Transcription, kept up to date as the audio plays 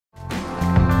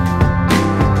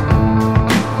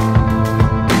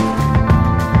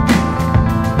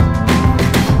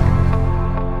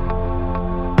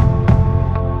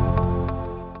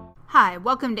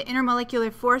welcome to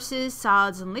Intermolecular Forces,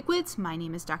 Solids and Liquids. My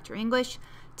name is Dr. English.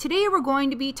 Today we're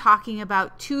going to be talking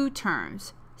about two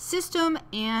terms, system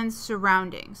and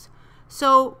surroundings.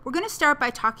 So we're going to start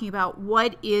by talking about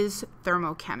what is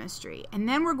thermochemistry, and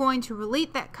then we're going to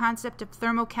relate that concept of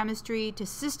thermochemistry to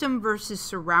system versus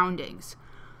surroundings.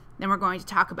 Then we're going to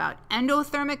talk about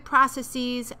endothermic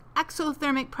processes,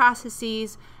 exothermic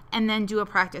processes, and then do a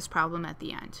practice problem at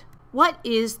the end. What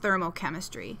is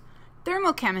thermochemistry?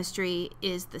 Thermochemistry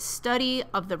is the study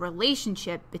of the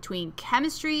relationship between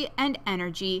chemistry and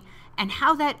energy and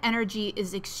how that energy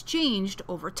is exchanged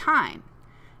over time.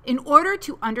 In order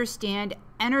to understand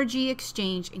energy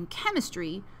exchange in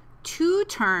chemistry, two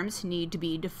terms need to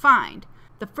be defined.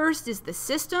 The first is the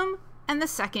system, and the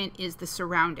second is the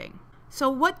surrounding.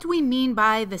 So what do we mean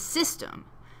by the system?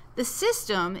 The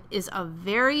system is a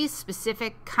very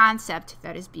specific concept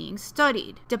that is being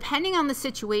studied. Depending on the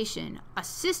situation, a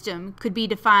system could be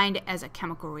defined as a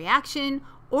chemical reaction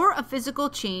or a physical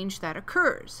change that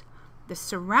occurs. The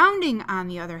surrounding, on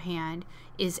the other hand,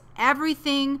 is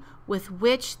everything with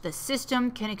which the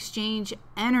system can exchange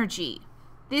energy.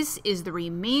 This is the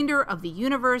remainder of the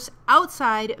universe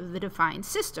outside of the defined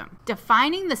system.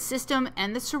 Defining the system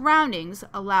and the surroundings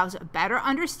allows a better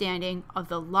understanding of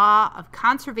the law of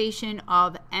conservation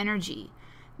of energy.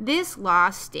 This law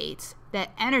states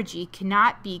that energy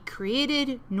cannot be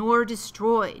created nor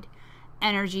destroyed.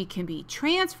 Energy can be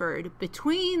transferred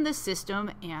between the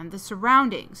system and the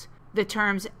surroundings. The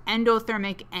terms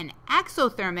endothermic and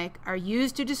exothermic are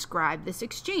used to describe this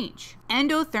exchange.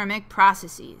 Endothermic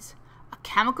processes.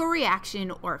 Chemical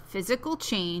reaction or physical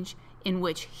change in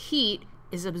which heat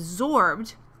is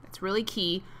absorbed, that's really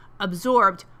key,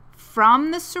 absorbed from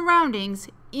the surroundings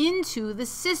into the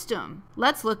system.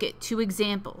 Let's look at two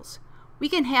examples. We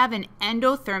can have an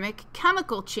endothermic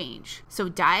chemical change. So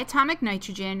diatomic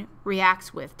nitrogen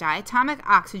reacts with diatomic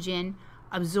oxygen,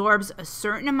 absorbs a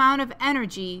certain amount of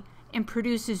energy, and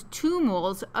produces 2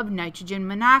 moles of nitrogen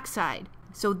monoxide.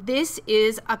 So this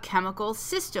is a chemical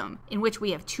system in which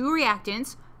we have two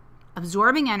reactants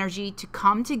absorbing energy to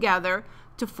come together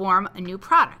to form a new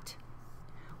product.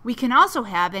 We can also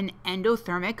have an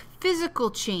endothermic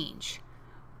physical change.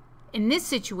 In this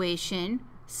situation,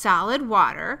 solid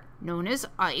water, known as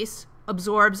ice,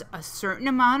 absorbs a certain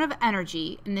amount of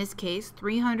energy, in this case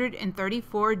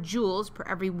 334 joules per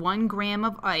every 1 gram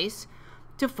of ice,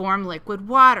 to form liquid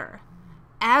water.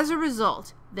 As a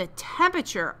result, the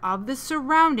temperature of the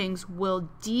surroundings will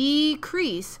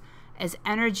decrease as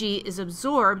energy is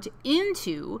absorbed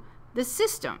into the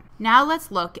system. Now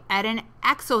let's look at an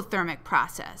exothermic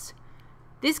process.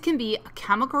 This can be a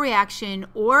chemical reaction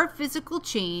or physical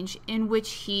change in which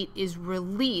heat is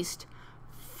released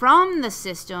from the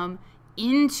system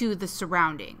into the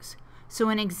surroundings. So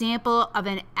an example of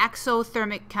an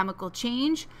exothermic chemical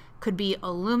change could be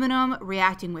aluminum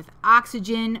reacting with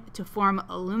oxygen to form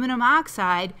aluminum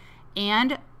oxide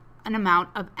and an amount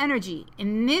of energy.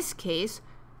 In this case,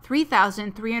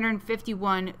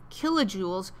 3,351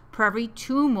 kilojoules per every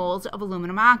 2 moles of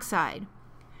aluminum oxide.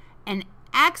 An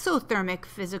exothermic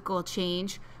physical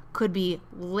change could be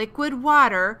liquid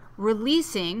water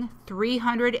releasing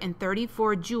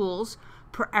 334 joules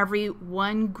per every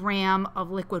 1 gram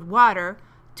of liquid water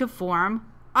to form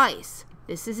ice.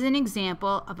 This is an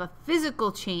example of a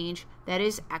physical change that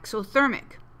is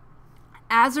exothermic.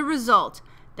 As a result,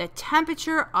 the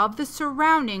temperature of the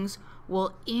surroundings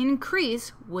will increase,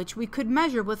 which we could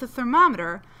measure with a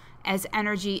thermometer, as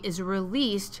energy is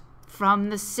released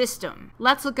from the system.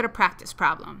 Let's look at a practice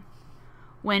problem.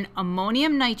 When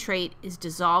ammonium nitrate is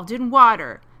dissolved in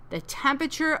water, the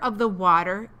temperature of the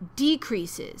water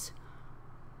decreases.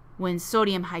 When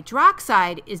sodium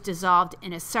hydroxide is dissolved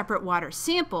in a separate water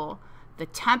sample, the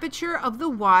temperature of the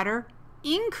water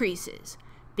increases.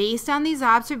 Based on these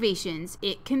observations,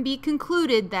 it can be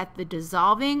concluded that the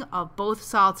dissolving of both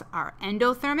salts are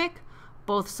endothermic,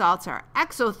 both salts are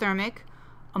exothermic,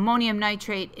 ammonium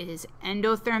nitrate is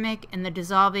endothermic, and the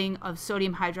dissolving of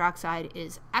sodium hydroxide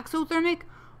is exothermic,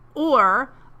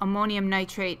 or ammonium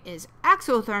nitrate is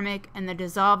exothermic and the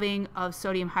dissolving of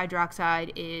sodium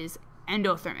hydroxide is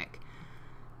endothermic.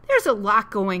 There's a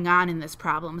lot going on in this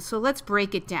problem, so let's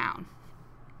break it down.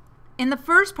 In the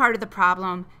first part of the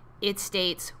problem, it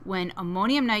states when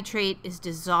ammonium nitrate is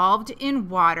dissolved in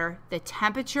water, the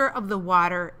temperature of the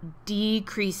water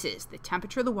decreases. The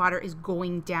temperature of the water is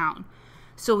going down.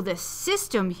 So the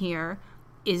system here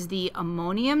is the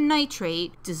ammonium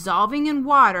nitrate dissolving in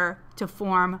water to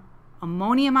form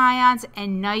ammonium ions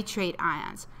and nitrate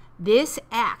ions. This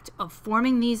act of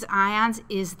forming these ions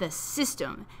is the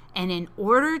system, and in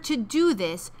order to do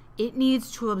this, it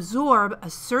needs to absorb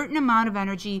a certain amount of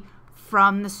energy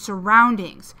from the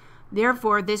surroundings.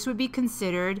 Therefore, this would be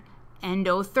considered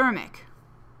endothermic.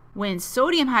 When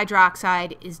sodium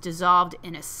hydroxide is dissolved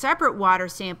in a separate water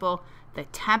sample, the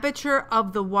temperature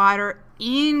of the water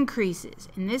increases.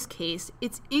 In this case,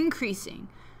 it's increasing.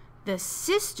 The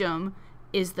system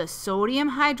is the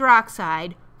sodium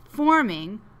hydroxide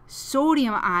forming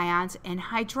sodium ions and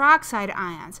hydroxide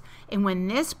ions. And when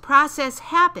this process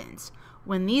happens,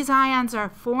 when these ions are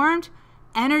formed,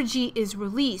 energy is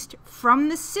released from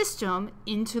the system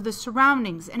into the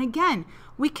surroundings. And again,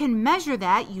 we can measure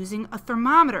that using a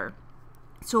thermometer.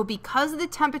 So because the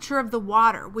temperature of the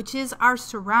water, which is our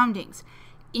surroundings,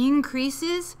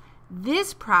 increases,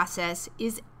 this process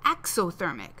is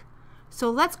exothermic. So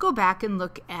let's go back and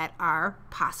look at our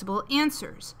possible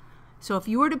answers. So if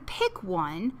you were to pick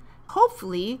one,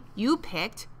 hopefully you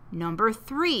picked number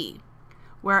 3,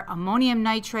 where ammonium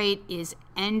nitrate is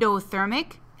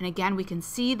endothermic. And again, we can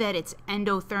see that it's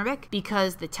endothermic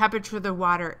because the temperature of the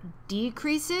water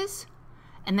decreases,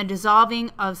 and the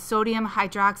dissolving of sodium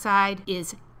hydroxide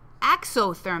is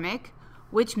exothermic,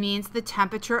 which means the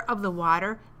temperature of the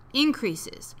water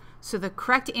increases. So the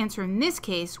correct answer in this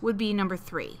case would be number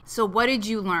 3. So what did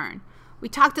you learn? We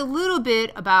talked a little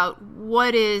bit about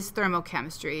what is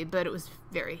thermochemistry, but it was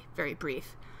very, very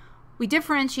brief. We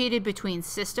differentiated between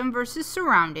system versus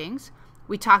surroundings.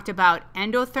 We talked about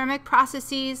endothermic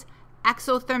processes,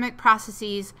 exothermic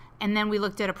processes, and then we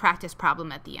looked at a practice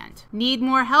problem at the end. Need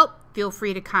more help? Feel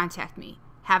free to contact me.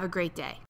 Have a great day.